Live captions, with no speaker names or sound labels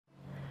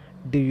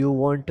Do you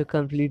want to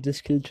complete the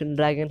skeleton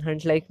dragon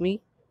hunt like me?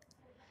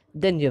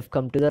 Then you've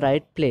come to the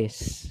right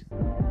place.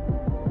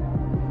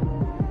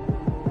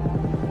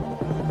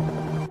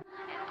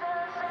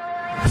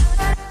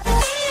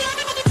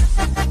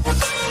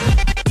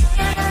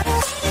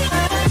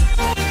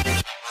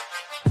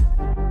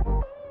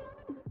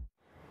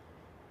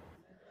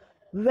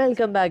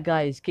 Welcome back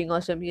guys, King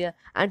AWSM here,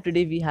 and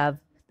today we have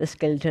the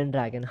skeleton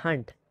dragon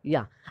hunt.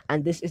 Yeah,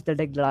 and this is the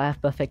deck that I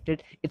have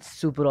perfected. It's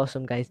super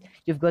awesome guys.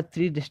 You've got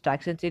 3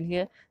 distractions in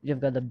here. You've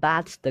got the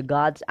bats, the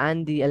guards,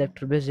 and the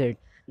electro wizard.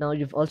 Now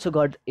you've also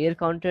got air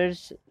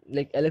counters.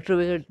 Like electro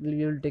wizard will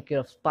be able to take care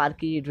of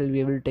Sparky. It will be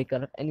able to take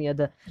care of any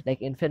other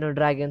like Inferno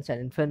dragons and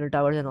Inferno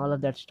towers and all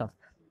of that stuff.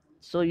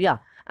 So yeah,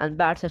 and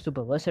bats are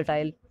super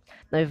versatile.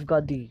 Now you've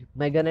got the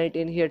Mega Knight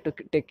in here to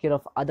take care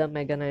of other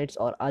Mega Knights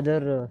or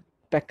other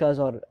Pekkas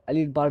or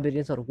elite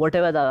barbarians or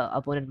whatever the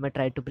opponent might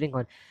try to bring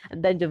on.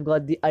 And then you've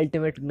got the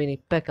ultimate mini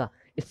Pekka.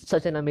 It's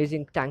such an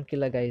amazing tank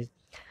killer, guys.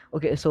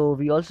 Okay, so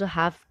we also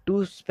have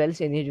 2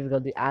 spells in here. You've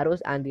got the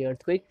arrows and the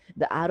earthquake.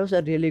 The arrows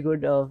are really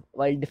good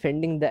while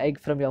defending the egg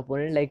from your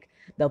opponent. Like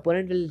the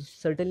opponent will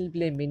certainly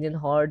play minion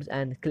hordes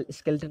and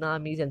skeleton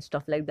armies and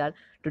stuff like that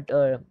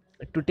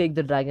to take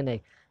the dragon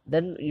egg.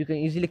 Then you can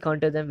easily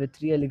counter them with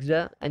 3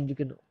 elixir, and you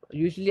can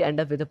usually end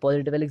up with a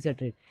positive elixir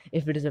trade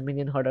if it is a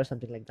minion horde or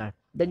something like that.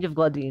 Then you've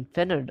got the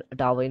Inferno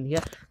tower in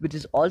here, which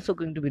is also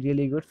going to be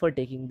really good for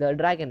taking the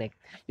dragon egg.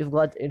 You've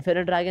got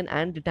Inferno dragon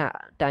and the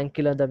tank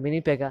killer, the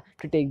mini Pekka,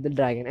 to take the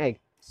dragon egg.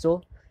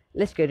 So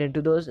let's get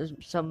into those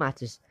some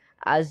matches.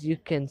 As you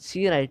can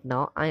see right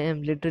now, I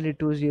am literally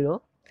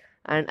 2-0,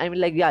 and I mean,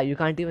 like, yeah, you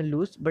can't even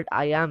lose, but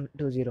I am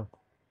 2-0.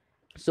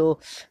 So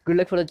good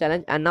luck for the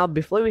challenge. And now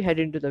before we head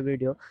into the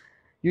video,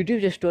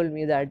 YouTube just told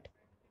me that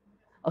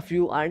a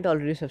few aren't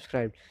already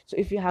subscribed. So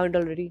if you haven't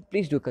already,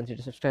 please do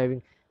consider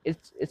subscribing.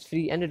 It's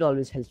free and it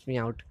always helps me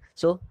out.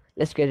 So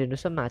let's get into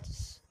some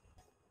matches.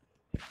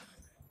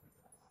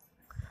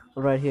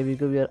 Right, here we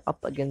go. We are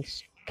up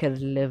against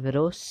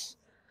Kerleveros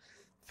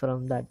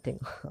from that thing.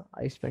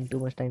 I spent too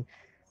much time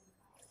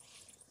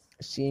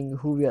seeing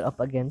who we are up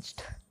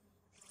against.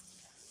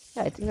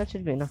 Yeah, I think that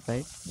should be enough,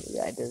 right?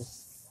 Yeah, it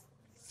is.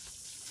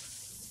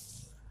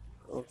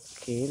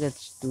 Okay,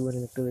 let's do an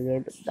electro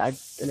wizard. That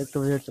electro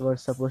wizards were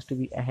supposed to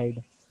be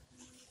ahead.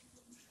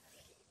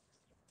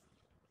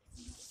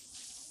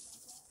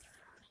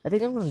 I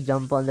think I'm gonna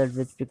jump on that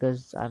witch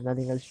because I have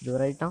nothing else to do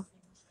right now.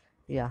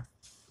 Yeah.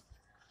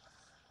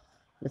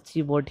 Let's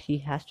see what he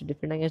has to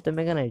defend against the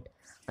Mega Knight.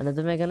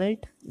 Another Mega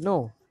Knight?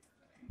 No.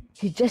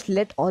 He just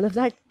let all of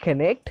that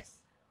connect?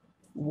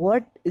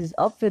 What is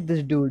up with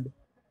this dude?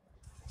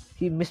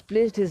 He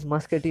misplaced his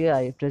musketeer,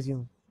 I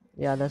presume.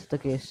 Yeah, that's the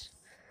case.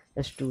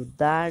 Let's do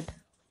that.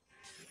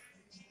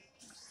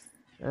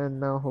 And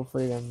now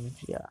hopefully then,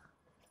 yeah.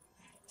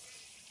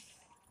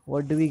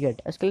 What do we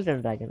get? A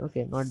skeleton dragon.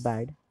 Okay, not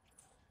bad.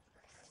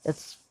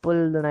 Let's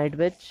pull the Night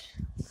Witch.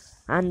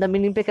 And the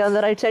mini pick on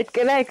the right side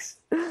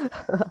connects.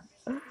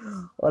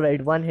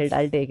 Alright, 1 hit.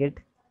 I'll take it.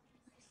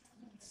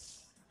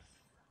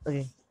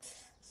 Okay.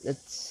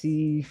 Let's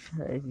see if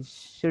I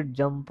should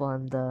jump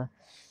on the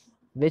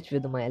witch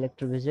with my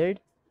electro wizard.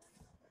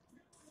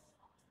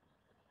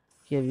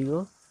 Here we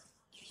go.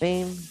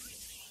 Bam.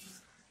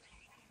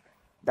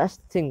 That's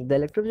the thing. The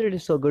electro wizard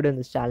is so good in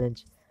this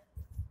challenge.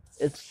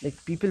 It's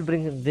like people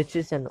bring in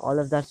witches and all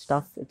of that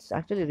stuff. It's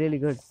actually really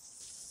good.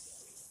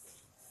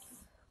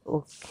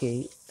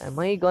 Okay, am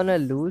I gonna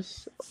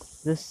lose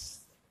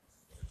this?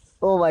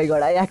 Oh my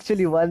god, I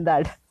actually won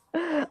that.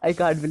 I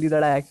can't believe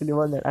that I actually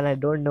won that, and I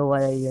don't know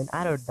why I even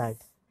arrowed that.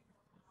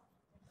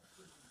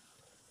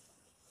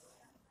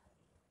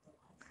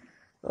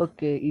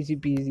 Okay, easy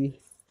peasy.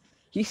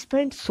 He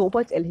spent so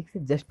much elixir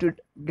just to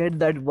get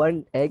that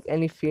one egg,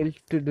 and he failed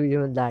to do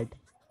even that.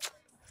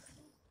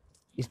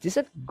 Is this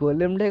a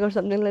golem deck or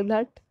something like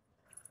that?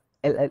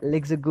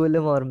 Elixir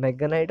golem or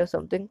Mega Knight or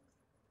something?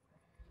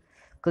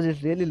 Because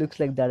it really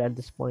looks like that at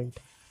this point.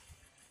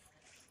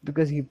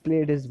 Because he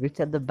played his witch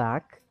at the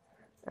back,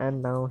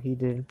 and now he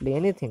didn't play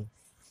anything.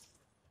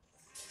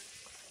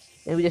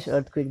 Maybe just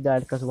earthquake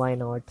that, because why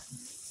not?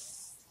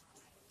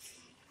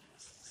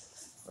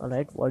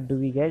 Alright, what do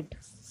we get?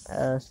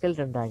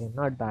 Skeleton dragon,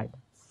 not bad.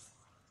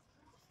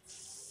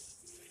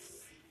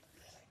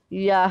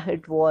 Yeah,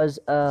 it was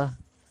a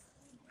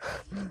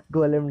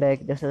golem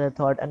deck, just as I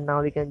thought, and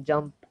now we can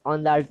jump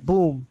on that.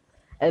 Boom!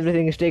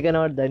 Everything is taken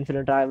out. The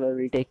infinite driver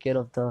will take care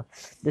of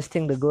this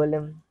thing, the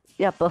golem.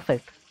 Yeah,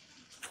 perfect.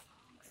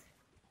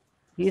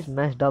 He's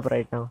messed up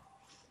right now.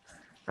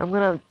 I'm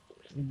gonna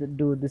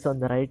do this on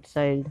the right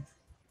side,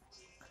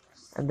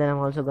 and then I'm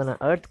also gonna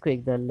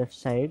earthquake the left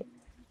side,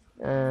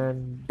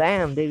 and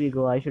bam, there we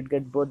go. I should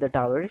get both the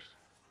towers.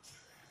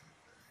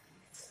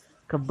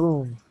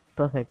 Kaboom!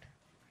 Perfect.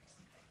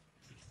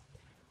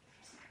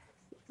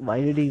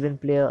 Why did he even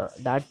play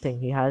that thing?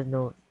 He has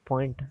no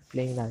point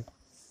playing that.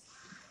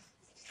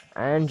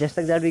 And just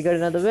like that, we got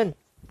another win.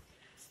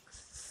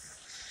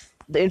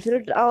 The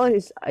infinite tower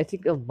is, I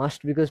think, a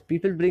must because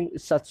people bring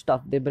such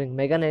stuff. They bring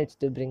Mega Knights,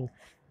 they bring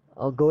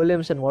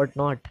golems and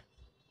whatnot.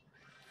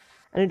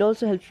 and it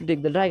also helps to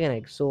take the dragon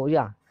egg. So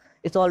yeah,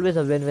 it's always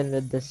a win-win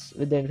with this,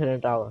 with the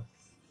Infinite Tower.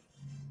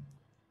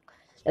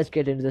 Let's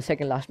get into the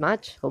second last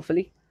match,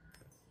 hopefully.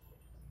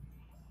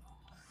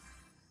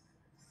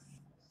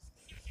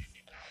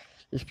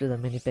 Let's play the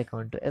mini pick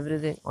onto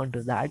everything,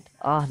 onto that.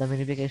 Ah, the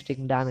mini pick is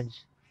taking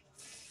damage.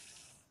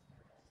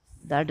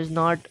 That is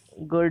not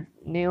good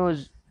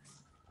news.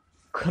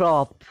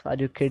 Crop, are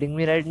you kidding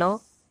me right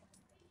now?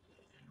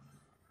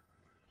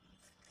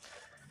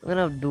 I'm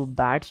gonna do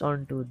bats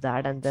onto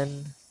that, and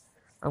then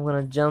I'm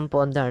gonna jump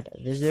on that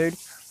wizard.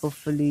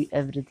 Hopefully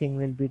everything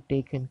will be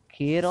taken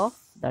care of.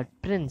 That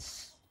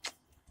prince.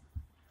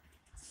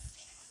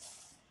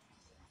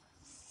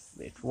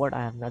 Wait, what?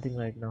 I have nothing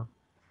right now.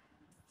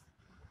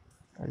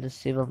 I'll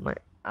just save up my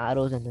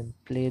arrows and then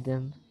play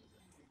them.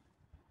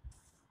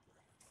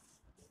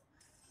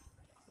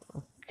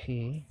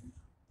 Okay.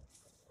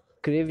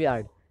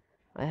 Graveyard.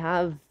 I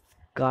have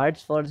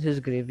guards for his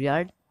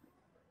graveyard.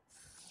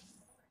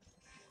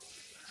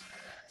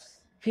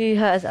 He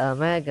has a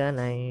Mega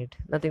Knight.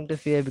 Nothing to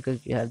fear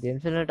because we have the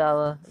Infinite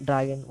Tower,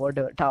 Dragon,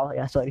 whatever. Tower,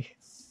 yeah, sorry.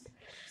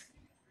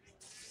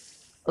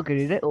 Okay,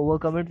 did I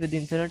overcome it with the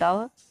Infinite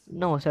Tower?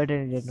 No,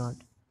 certainly did not.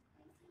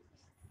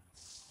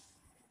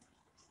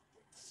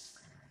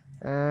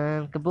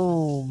 And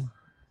kaboom!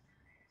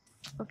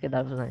 Okay,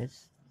 that was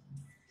nice.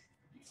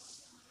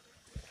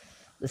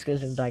 The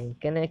Skeleton Dragon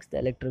connects, the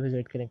Electro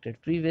Wizard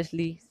connected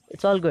previously.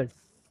 It's all good.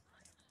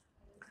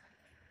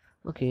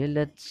 Okay,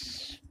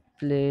 let's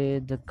play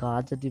the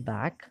cards at the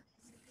back.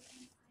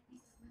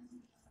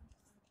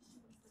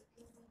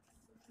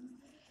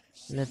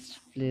 Let's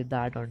play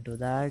that onto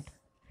that.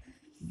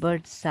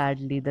 But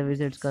sadly, the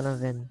Wizard's gonna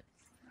win.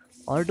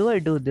 Or do I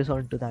do this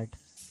onto that?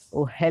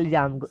 Oh, hell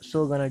yeah, I'm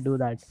so gonna do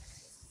that.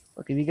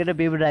 Okay, we get a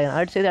baby dragon.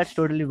 I'd say that's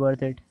totally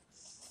worth it.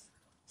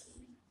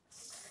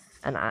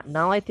 And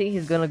now I think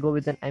he's gonna go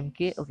with an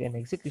MK. Okay, an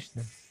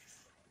executioner.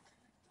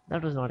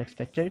 That was not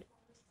expected.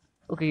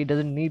 Okay, he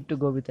doesn't need to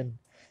go with an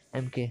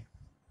MK.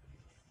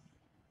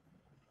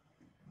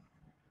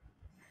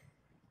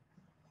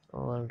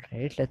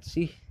 Alright, let's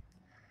see.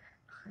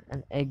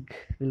 An egg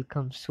will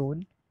come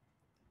soon.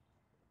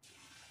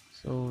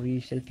 So we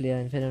shall play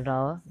an Infinite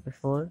Tower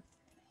before.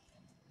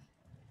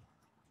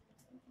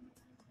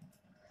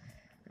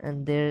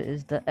 And there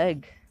is the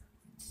egg.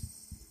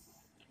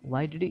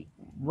 Why did he...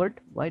 What?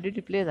 Why did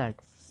he play that?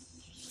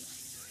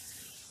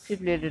 He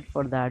played it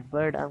for that,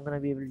 but I'm gonna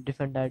be able to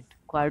defend that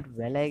quite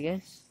well, I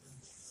guess.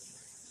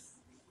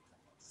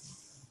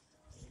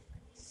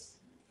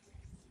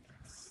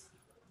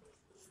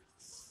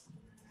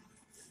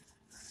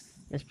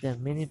 Let's play a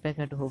mini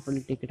packet to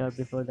hopefully take it out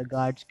before the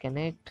guards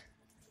connect.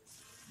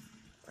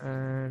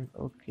 And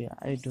okay,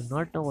 I do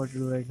not know what to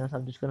do right now, so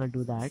I'm just gonna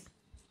do that.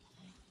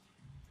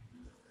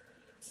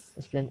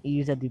 Let's play an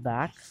ease at the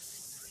back.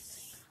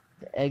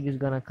 The egg is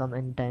gonna come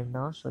anytime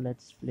now, so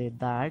let's play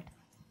that.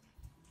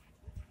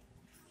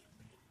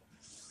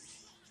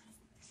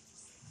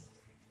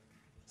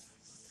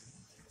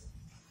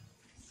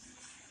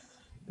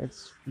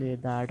 Let's play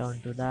that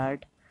onto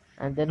that,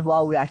 and then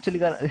wow, we actually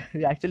got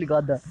we actually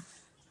got the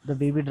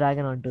baby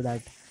dragon onto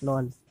that.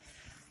 Lol.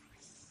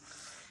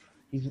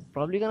 He's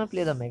probably gonna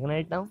play the Mega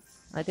Knight now,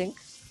 I think.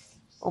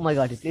 Oh my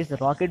god, he plays the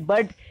rocket,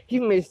 but he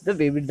missed the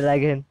baby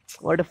dragon.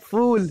 What a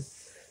fool!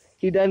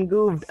 He done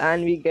goofed,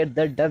 and we get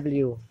the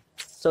W.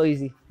 So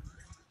easy.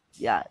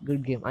 Yeah,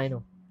 good game. I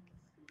know.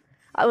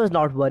 I was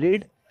not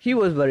worried. He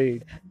was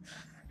worried.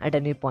 At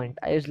any point,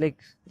 I was like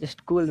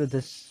just cool with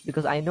this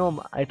because I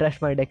know I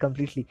trust my deck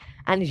completely,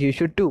 and you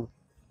should too.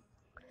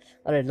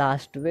 Alright,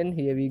 last win.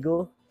 Here we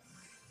go.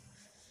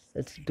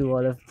 Let's do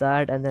all of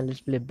that, and then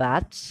let's play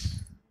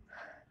bats.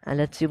 And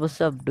let's see what's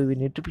up. Do we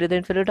need to play the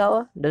Infinite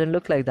Tower? Doesn't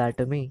look like that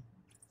to me.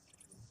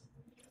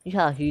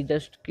 Yeah, he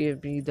just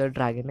gave me the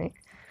dragon egg.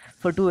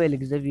 For 2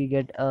 elixir, we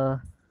get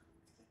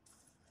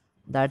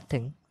that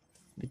thing,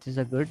 which is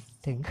a good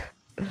thing.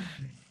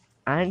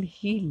 And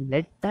he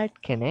let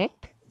that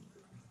connect.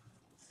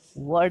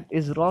 What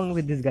is wrong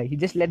with this guy? He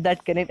just let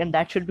that connect, and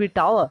that should be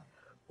tower.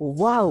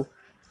 Wow,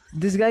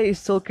 this guy is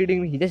so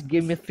kidding me. He just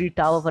gave me a free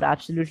tower for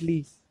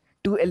absolutely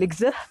 2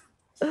 elixir.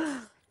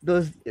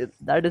 Those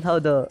that is how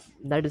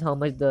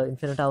much the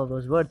Infinite Tower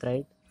was worth,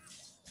 right?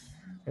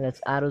 And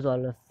let's arrows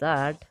all of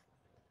that.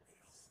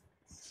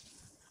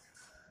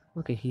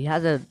 Okay, he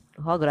has a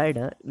hog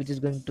rider which is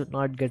going to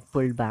not get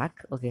pulled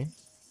back. Okay,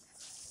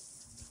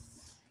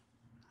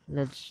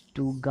 let's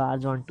do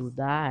guards onto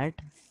that,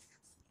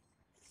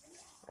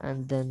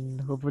 and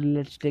then hopefully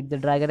let's take the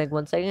dragon egg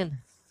once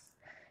again.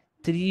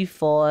 3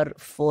 for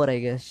 4, I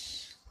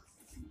guess.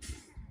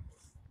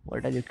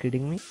 What, are you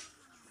kidding me?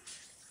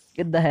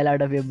 Get the hell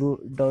out of here,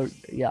 boo. Don't.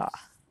 Yeah.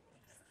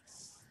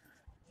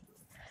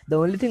 The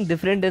only thing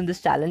different in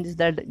this challenge is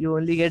that you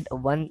only get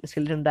 1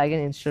 skeleton dragon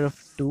instead of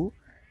 2.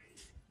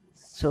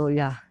 So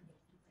yeah.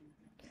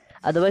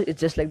 Otherwise, it's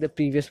just like the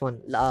previous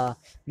one.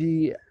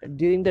 We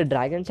during the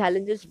dragon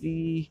challenges,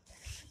 during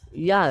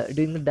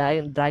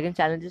the dragon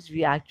challenges,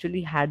 we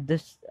actually had the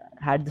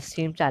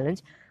same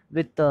challenge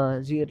with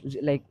zero,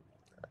 like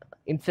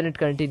infinite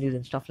continues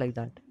and stuff like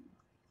that.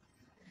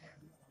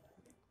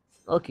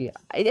 Okay,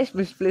 I just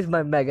misplaced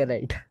my Mega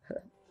Knight.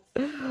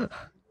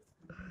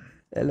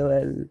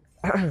 LOL.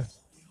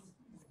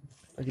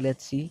 Okay,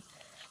 let's see.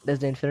 Does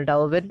the Infinite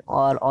Tower win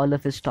or all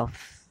of his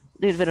stuff?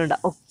 The Infinite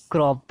oh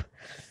crop.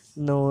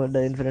 No,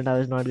 the Infinite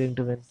Tower is not going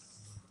to win.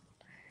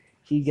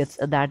 He gets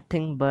that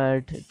thing,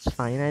 but it's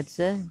fine, I'd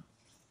say.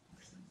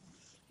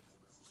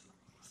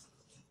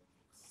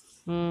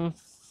 Hmm.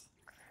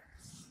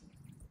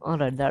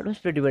 Alright, that was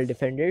pretty well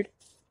defended.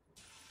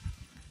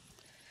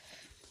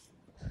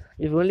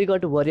 We've only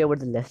got to worry about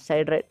the left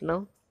side right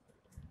now.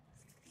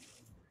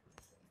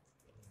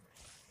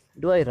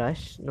 Do I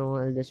rush? No,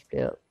 I'll just play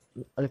a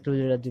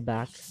electrolyte at the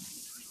back.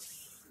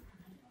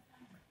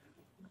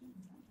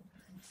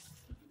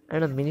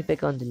 And a mini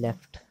pick on the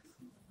left.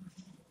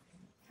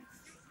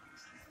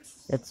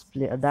 Let's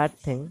play that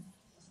thing.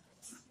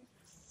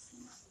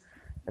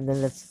 And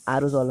then let's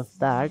arrows all of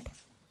that.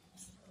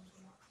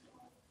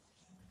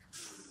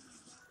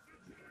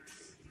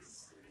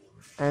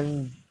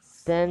 And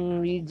then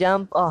we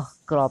jump. Oh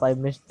crap, I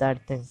missed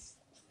that thing.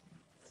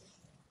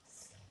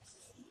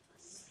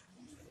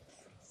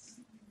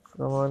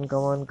 Come on,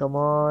 come on, come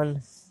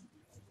on.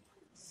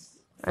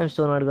 I'm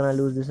so not gonna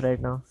lose this right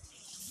now.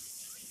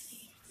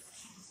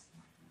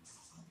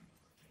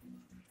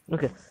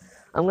 Okay,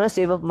 I'm gonna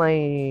save up my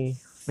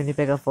mini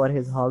P.E.K.K.A for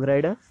his Hog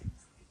Rider.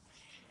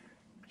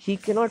 He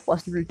cannot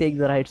possibly take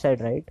the right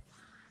side, right?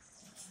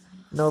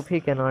 Nope,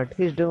 he cannot.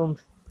 He's doomed.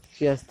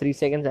 He has 3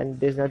 seconds and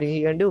there's nothing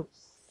he can do.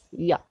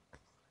 Yeah.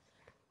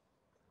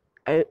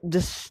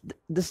 This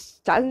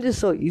challenge is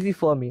so easy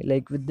for me.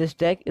 Like with this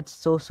deck, it's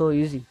so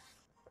easy.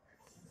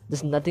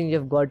 There's nothing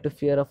you've got to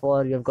fear of,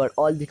 or you've got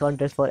all the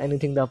counters for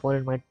anything the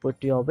opponent might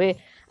put your way.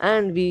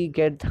 And we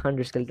get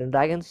 100 skeleton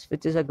dragons,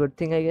 which is a good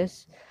thing, I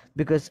guess,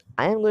 because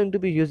I am going to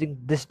be using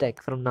this deck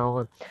from now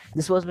on.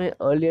 This was my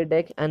earlier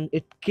deck and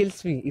it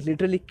kills me. It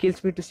literally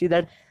kills me to see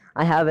that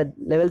I have a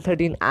level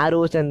 13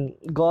 arrows and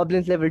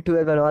goblins level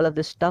 12 and all of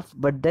this stuff,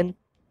 but then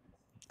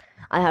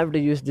I have to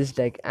use this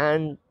deck,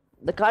 and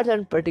the cards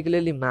aren't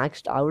particularly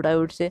maxed out, I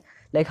would say,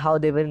 like how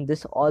they were in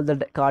this. All the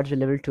cards were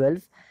level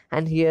 12,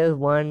 and here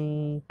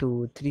one,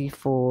 two, three,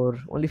 four,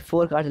 only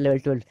 4 cards are level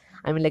 12.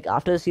 I mean, like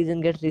after the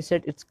season gets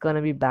reset, it's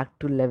gonna be back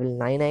to level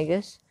 9, I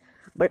guess.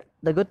 But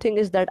the good thing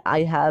is that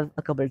I have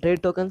a couple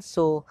trade tokens,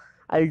 so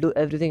I'll do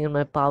everything in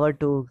my power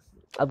to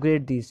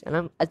upgrade these.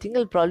 And I think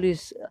I'll probably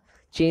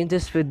change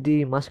this with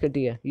the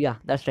musketeer. Yeah,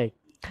 that's right.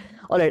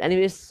 Alright,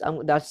 anyways,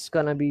 that's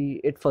gonna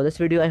be it for this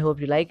video. I hope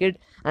you like it,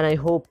 and I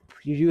hope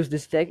you use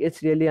this tech.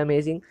 It's really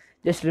amazing.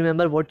 Just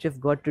remember what you've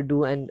got to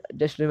do, and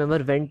just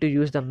remember when to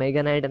use the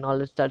Mega Knight and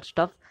all of that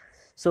stuff.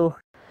 So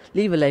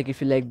leave a like if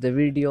you like the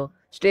video,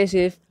 stay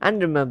safe,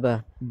 and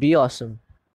remember, be awesome.